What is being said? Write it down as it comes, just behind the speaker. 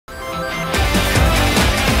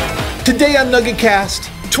Today on NuggetCast,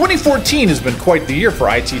 2014 has been quite the year for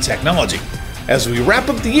IT technology. As we wrap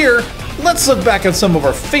up the year, let's look back at some of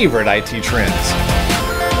our favorite IT trends.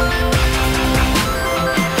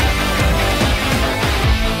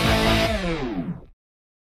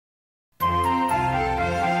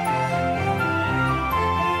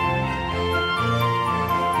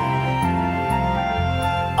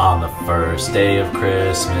 On the first day of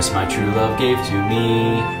Christmas, my true love gave to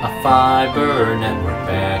me a fiber network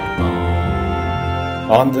backbone.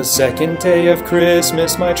 On the second day of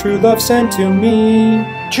Christmas, my true love sent to me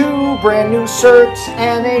 2 brand new certs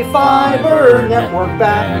and a fiber network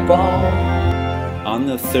backbone. On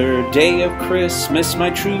the third day of Christmas, my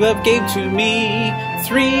true love gave to me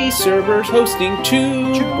 3 servers hosting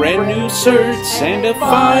 2 brand new certs and a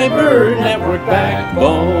fiber network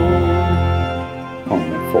backbone. On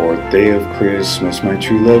the 4th day of Christmas, my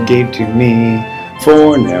true love gave to me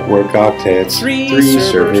 4 network octets, 3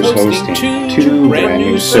 servers hosting 2 brand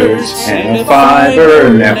new certs, and a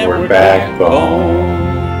fiber network backbone.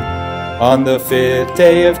 On the 5th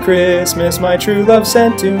day of Christmas, my true love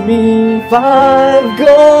sent to me 5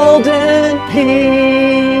 golden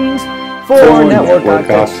pings, 4 network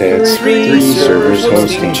octets, 3 servers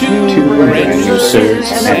hosting 2 brand new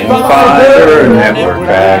certs, and a fiber network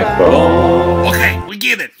backbone. Okay, we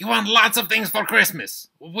get it. You want lots of things for Christmas.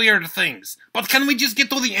 Weird things. But can we just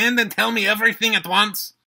get to the end and tell me everything at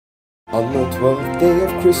once? On the 12th day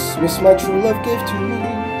of Christmas, my true love gave to me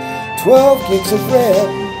 12 gigs of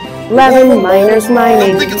RAM, 11 miners I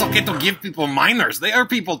mining, don't think it's okay to give people miners. They are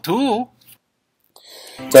people too.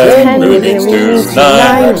 10 million to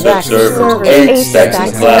 9 web servers, 8 stacks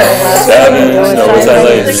of cloud, 7 snow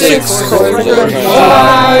silos, 6 cores of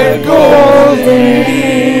 5 golden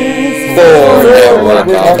bees, 4 network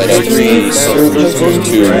outlets, 3 servers hosting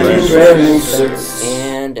 2 brand new certs,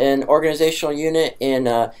 and an organizational unit in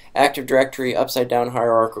Active Directory upside down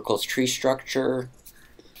hierarchical tree structure.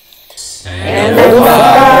 and a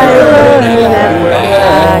fiber network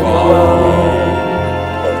backbone.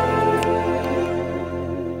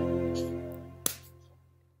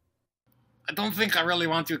 I don't think I really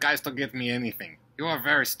want you guys to give me anything. You are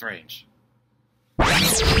very strange.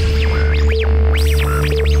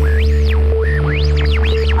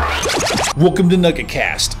 Welcome to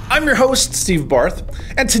NuggetCast. I'm your host, Steve Barth,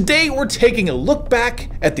 and today we're taking a look back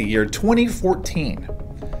at the year 2014.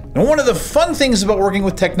 Now, one of the fun things about working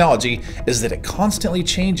with technology is that it constantly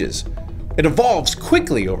changes. It evolves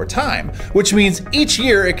quickly over time, which means each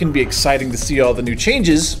year it can be exciting to see all the new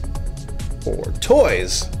changes, or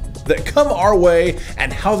toys, that come our way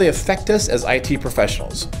and how they affect us as IT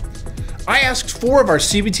professionals. I asked 4 of our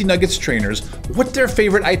CBT Nuggets trainers what their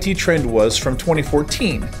favorite IT trend was from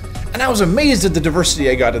 2014, and I was amazed at the diversity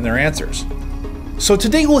I got in their answers. So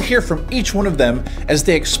today we'll hear from each one of them as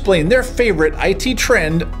they explain their favorite IT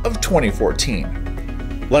trend of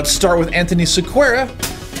 2014. Let's start with Anthony Sequoia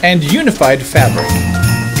and Unified Fabric.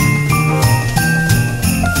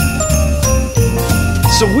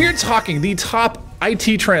 So we're talking the top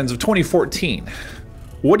IT trends of 2014.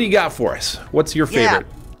 What do you got for us? What's your favorite?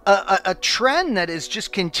 A trend that is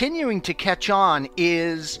just continuing to catch on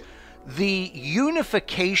is the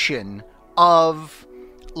unification of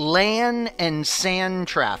LAN and SAN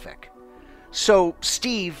traffic. So,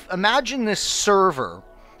 Steve, imagine this server,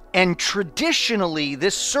 and traditionally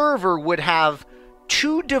this server would have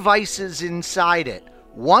 2 devices inside it.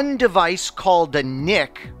 One device called a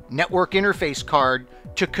NIC, network interface card,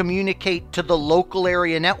 to communicate to the local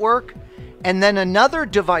area network, and then another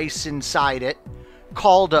device inside it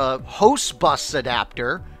called a host bus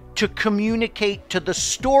adapter to communicate to the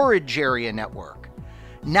storage area network.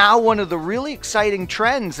 Now, one of the really exciting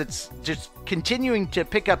trends that's just continuing to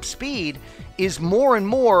pick up speed is more and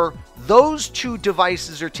more those 2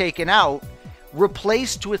 devices are taken out,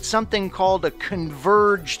 replaced with something called a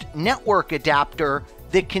converged network adapter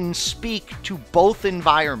that can speak to both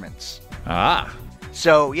environments. Ah.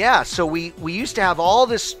 So yeah, so we used to have all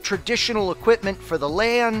this traditional equipment for the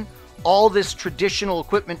LAN, all this traditional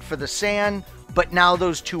equipment for the SAN, but now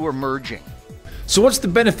those 2 are merging. So what's the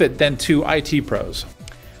benefit then to IT pros?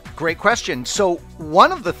 Great question. So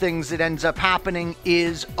one of the things that ends up happening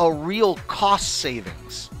is a real cost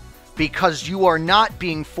savings, because you are not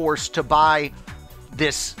being forced to buy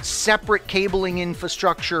this separate cabling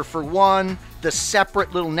infrastructure for one, the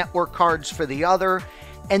separate little network cards for the other,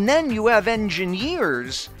 and then you have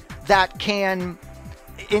engineers that can,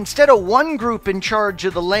 instead of one group in charge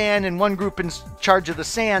of the LAN and one group in charge of the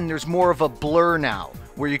SAN, there's more of a blur now,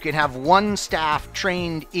 where you can have one staff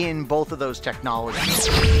trained in both of those technologies.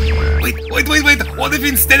 Wait. What if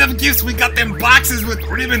instead of gifts we got them boxes with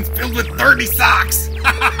ribbons filled with 30 socks?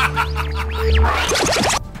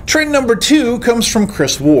 Trend number 2 comes from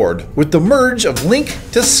Chris Ward with the merge of Lync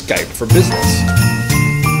to Skype for Business.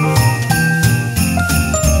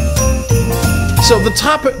 So the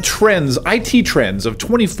top trends, IT trends of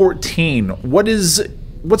 2014,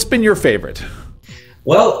 what's been your favorite?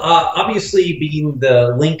 Well, obviously being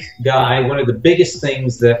the Lync guy, one of the biggest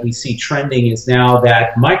things that we see trending is now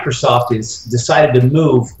that Microsoft has decided to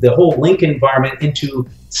move the whole Lync environment into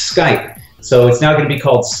Skype. So it's now going to be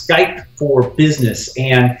called Skype for Business.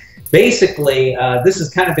 And basically, this has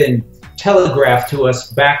kind of been telegraphed to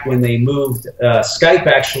us back when they moved. Skype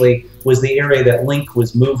actually was the area that Lync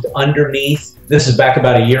was moved underneath. This is back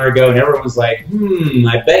about a year ago, and everyone was like,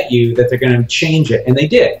 I bet you that they're going to change it. And they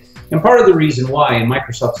did. And part of the reason why, and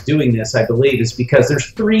Microsoft's doing this, I believe, is because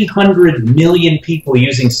there's 300 million people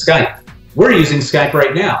using Skype. We're using Skype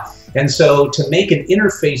right now. And so to make an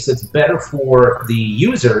interface that's better for the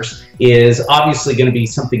users is obviously going to be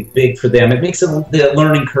something big for them. It makes the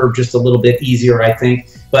learning curve just a little bit easier, I think.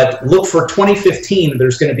 But look for 2015,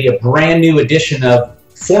 there's going to be a brand new edition of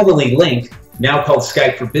formerly Lync, now called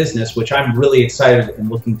Skype for Business, which I'm really excited and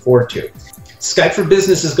looking forward to. Skype for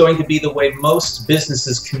Business is going to be the way most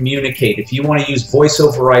businesses communicate. If you want to use voice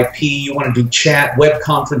over IP, you want to do chat, web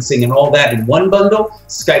conferencing, and all that in one bundle,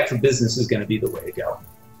 Skype for Business is going to be the way to go.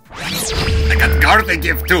 I got Garth a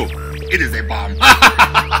gift too. It is a bomb.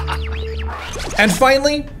 And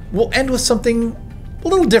finally, we'll end with something a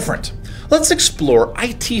little different. Let's explore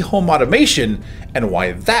IT home automation and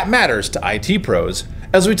why that matters to IT pros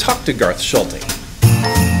as we talk to Garth Schulte.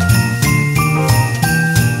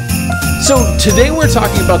 So today we're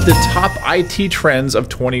talking about the top IT trends of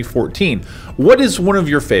 2014. What is one of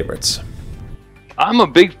your favorites? I'm a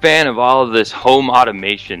big fan of all of this home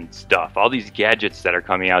automation stuff, all these gadgets that are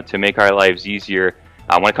coming out to make our lives easier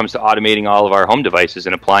when it comes to automating all of our home devices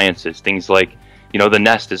and appliances. Things like, the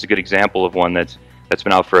Nest is a good example of one that's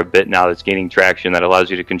been out for a bit now, that's gaining traction, that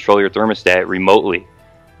allows you to control your thermostat remotely.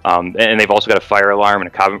 And they've also got a fire alarm and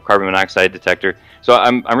a carbon monoxide detector. So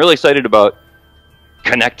I'm really excited about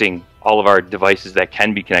connecting all of our devices that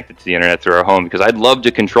can be connected to the internet through our home, because I'd love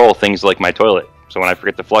to control things like my toilet. So when I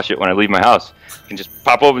forget to flush it when I leave my house, I can just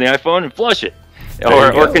pop open the iPhone and flush it.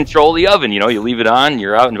 Or control the oven. You leave it on,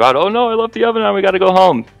 you're out and about, oh no, I left the oven on, we got to go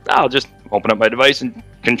home. I'll just open up my device and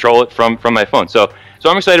control it from my phone. So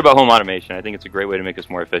I'm excited about home automation. I think it's a great way to make us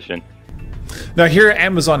more efficient. Now here,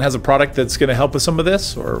 Amazon has a product that's going to help with some of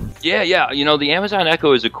this, or? Yeah. The Amazon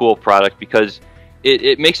Echo is a cool product because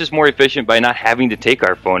it makes us more efficient by not having to take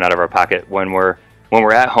our phone out of our pocket when we're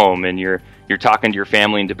at home and you're talking to your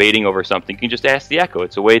family and debating over something. You can just ask the Echo.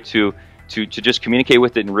 It's a way to just communicate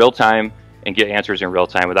with it in real time and get answers in real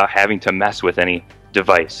time without having to mess with any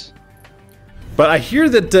device. But I hear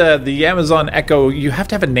that the Amazon Echo, you have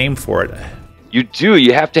to have a name for it. You do.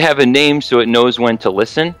 You have to have a name so it knows when to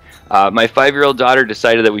listen. My 5-year-old daughter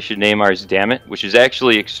decided that we should name ours Damn It, which is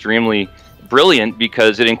actually extremely brilliant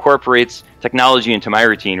because it incorporates technology into my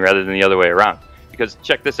routine rather than the other way around. Because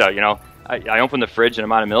check this out, I open the fridge and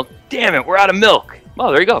I'm out of milk. Damn it, we're out of milk.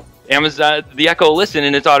 Well, there you go. Amazon, the Echo listen,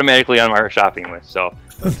 and it's automatically on our shopping list. So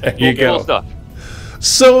there you go. Cool stuff.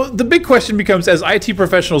 So the big question becomes, as IT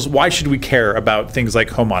professionals, why should we care about things like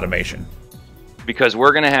home automation? Because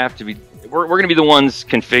we're going to have to be, we're going to be the ones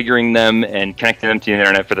configuring them and connecting them to the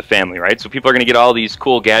internet for the family, right? So people are going to get all these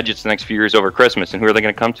cool gadgets the next few years over Christmas, and who are they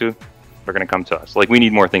going to come to? They're going to come to us. Like, we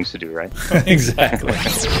need more things to do, right? Exactly.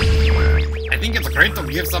 I think it's great to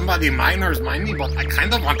give somebody minors money, but I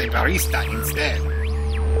kind of want a barista instead.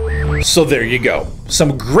 So there you go.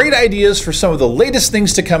 Some great ideas for some of the latest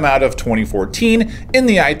things to come out of 2014 in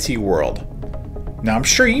the IT world. Now, I'm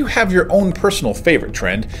sure you have your own personal favorite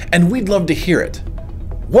trend, and we'd love to hear it.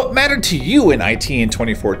 What mattered to you in IT in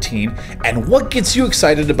 2014, and what gets you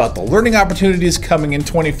excited about the learning opportunities coming in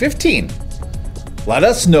 2015? Let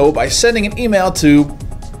us know by sending an email to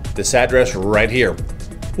this address right here.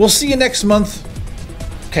 We'll see you next month.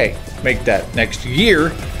 Okay, make that next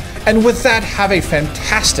year. And with that, have a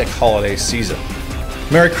fantastic holiday season.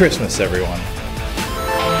 Merry Christmas, everyone.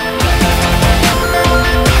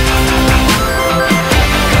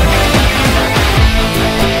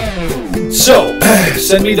 So,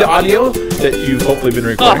 send me the audio that you've hopefully been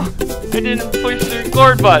recording. Oh, I didn't push the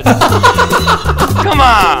record button. Come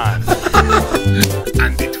on.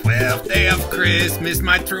 On the 12th day of Christmas,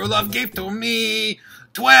 my true love gave to me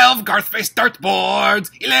 12 Garth-faced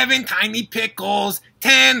dartboards, 11 tiny pickles,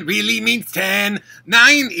 10 really means 10.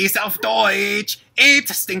 9 is auf Deutsch. 8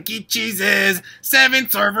 stinky cheeses. 7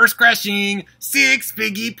 servers crashing. 6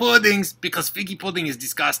 figgy puddings, because figgy pudding is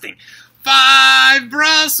disgusting. 5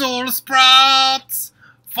 Brussels sprouts.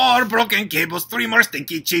 4 broken cables, 3 more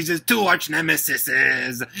stinky cheeses, 2 arch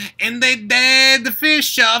nemesises, and a dead fish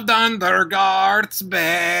shoved under Garth's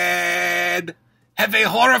bed. Have a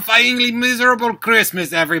horrifyingly miserable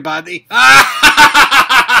Christmas, everybody.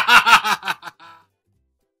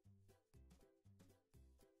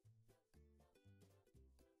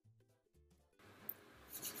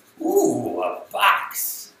 Ooh, a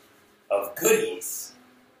box of goodies.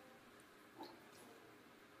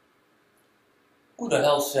 Who the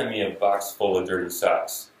hell sent me a box full of dirty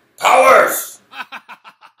socks? Powers!